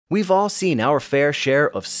We've all seen our fair share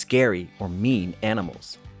of scary or mean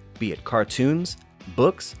animals, be it cartoons,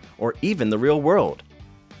 books, or even the real world.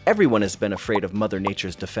 Everyone has been afraid of Mother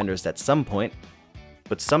Nature's defenders at some point,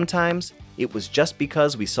 but sometimes it was just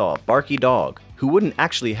because we saw a barky dog who wouldn't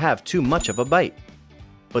actually have too much of a bite.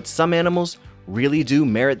 But some animals really do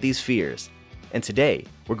merit these fears, and today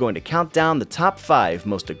we're going to count down the top 5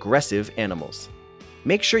 most aggressive animals.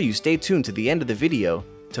 Make sure you stay tuned to the end of the video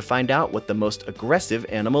to find out what the most aggressive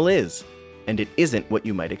animal is, and it isn't what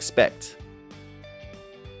you might expect.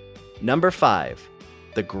 Number 5.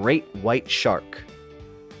 The Great White Shark.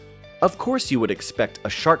 Of course you would expect a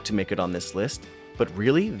shark to make it on this list, but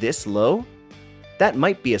really this low? That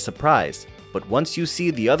might be a surprise, but once you see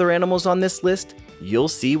the other animals on this list, you'll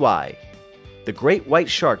see why. The great white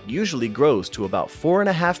shark usually grows to about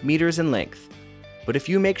 4.5 meters in length, but if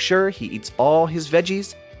you make sure he eats all his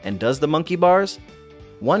veggies and does the monkey bars,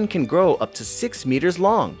 one can grow up to 6 meters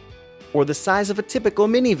long, or the size of a typical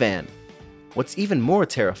minivan. What's even more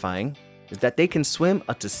terrifying is that they can swim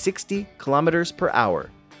up to 60 kilometers per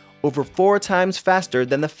hour, over 4 times faster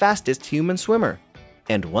than the fastest human swimmer.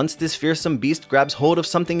 And once this fearsome beast grabs hold of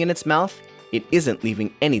something in its mouth, it isn't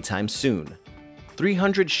leaving anytime soon.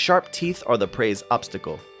 300 sharp teeth are the prey's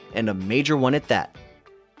obstacle, and a major one at that.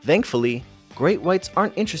 Thankfully, great whites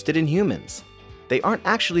aren't interested in humans. They aren't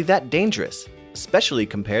actually that dangerous, especially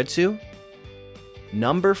compared to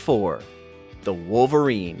Number 4. The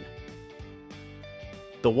Wolverine.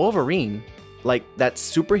 The Wolverine? Like that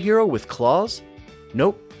superhero with claws?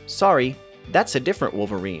 Nope, sorry, that's a different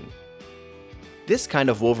Wolverine. This kind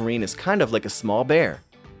of Wolverine is kind of like a small bear,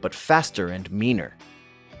 but faster and meaner.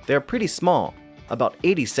 They're pretty small, about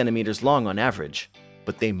 80 centimeters long on average,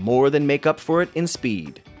 but they more than make up for it in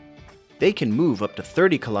speed. They can move up to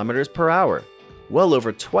 30 kilometers per hour, well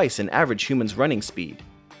over twice an average human's running speed.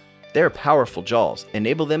 Their powerful jaws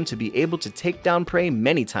enable them to be able to take down prey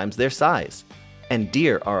many times their size, and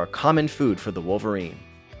deer are a common food for the wolverine.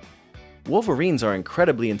 Wolverines are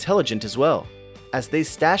incredibly intelligent as well, as they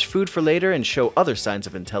stash food for later and show other signs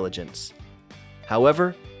of intelligence.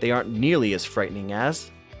 However, they aren't nearly as frightening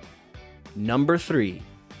as Number 3.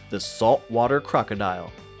 The Saltwater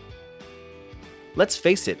Crocodile. Let's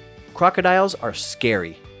face it, crocodiles are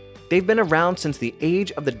scary. They've been around since the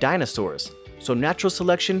age of the dinosaurs, so natural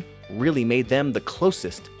selection really made them the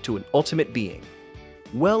closest to an ultimate being.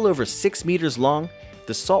 Well over 6 meters long,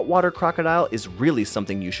 the saltwater crocodile is really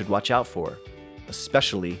something you should watch out for,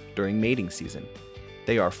 especially during mating season.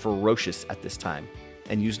 They are ferocious at this time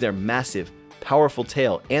and use their massive, powerful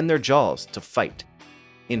tail and their jaws to fight.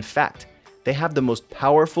 In fact, they have the most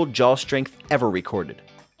powerful jaw strength ever recorded.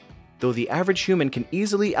 Though the average human can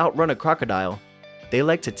easily outrun a crocodile, they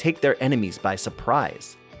like to take their enemies by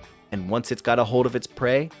surprise. And once it's got a hold of its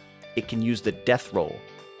prey, it can use the death roll,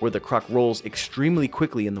 where the croc rolls extremely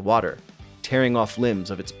quickly in the water, tearing off limbs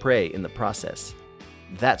of its prey in the process.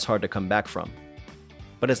 That's hard to come back from.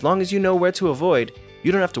 But as long as you know where to avoid,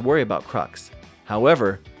 you don't have to worry about crocs.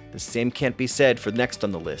 However, the same can't be said for next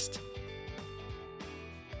on the list.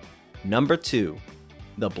 Number 2.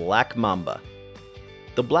 The Black Mamba.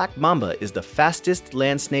 The black mamba is the fastest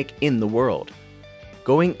land snake in the world,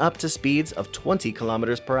 going up to speeds of 20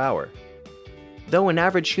 kilometers per hour. Though an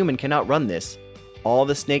average human can outrun this, all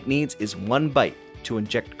the snake needs is one bite to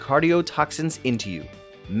inject cardiotoxins into you,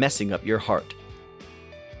 messing up your heart.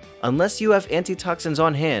 Unless you have antitoxins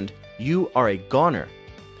on hand, you are a goner.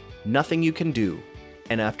 Nothing you can do,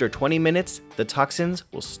 and after 20 minutes, the toxins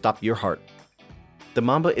will stop your heart. The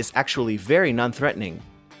mamba is actually very non-threatening,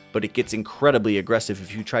 but it gets incredibly aggressive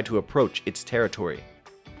if you try to approach its territory.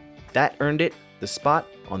 That earned it the spot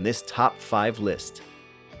on this top 5 list.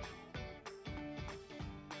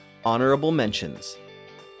 Honorable mentions.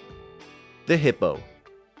 The hippo.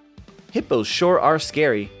 Hippos sure are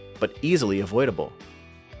scary, but easily avoidable.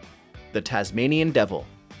 The Tasmanian devil.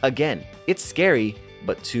 Again, it's scary,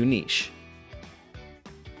 but too niche.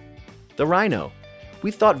 The rhino. We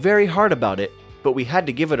thought very hard about it, but we had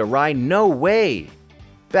to give it a no way.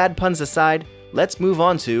 Bad puns aside, let's move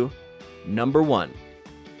on to Number 1.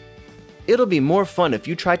 It'll be more fun if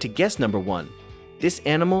you try to guess number 1. This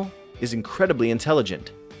animal is incredibly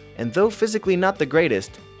intelligent, and though physically not the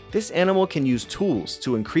greatest, this animal can use tools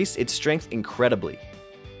to increase its strength incredibly.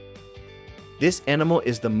 This animal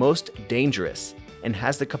is the most dangerous and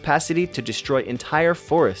has the capacity to destroy entire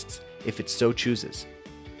forests if it so chooses.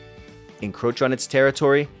 Encroach on its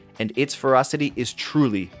territory, and its ferocity is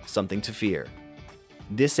truly something to fear.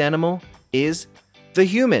 This animal is the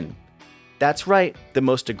human. That's right, the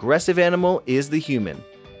most aggressive animal is the human,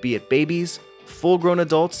 be it babies, full-grown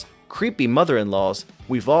adults, creepy mother-in-laws,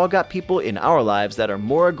 we've all got people in our lives that are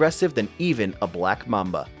more aggressive than even a black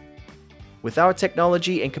mamba. With our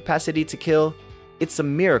technology and capacity to kill, it's a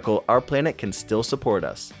miracle our planet can still support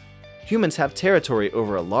us. Humans have territory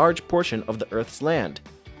over a large portion of the Earth's land,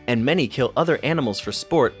 and many kill other animals for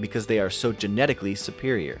sport because they are so genetically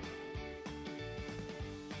superior.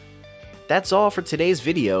 That's all for today's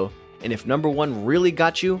video, and if number 1 really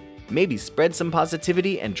got you, maybe spread some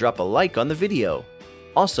positivity and drop a like on the video.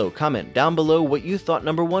 Also, comment down below what you thought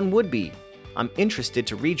number 1 would be. I'm interested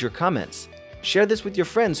to read your comments. Share this with your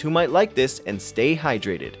friends who might like this, and stay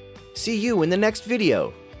hydrated. See you in the next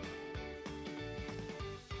video!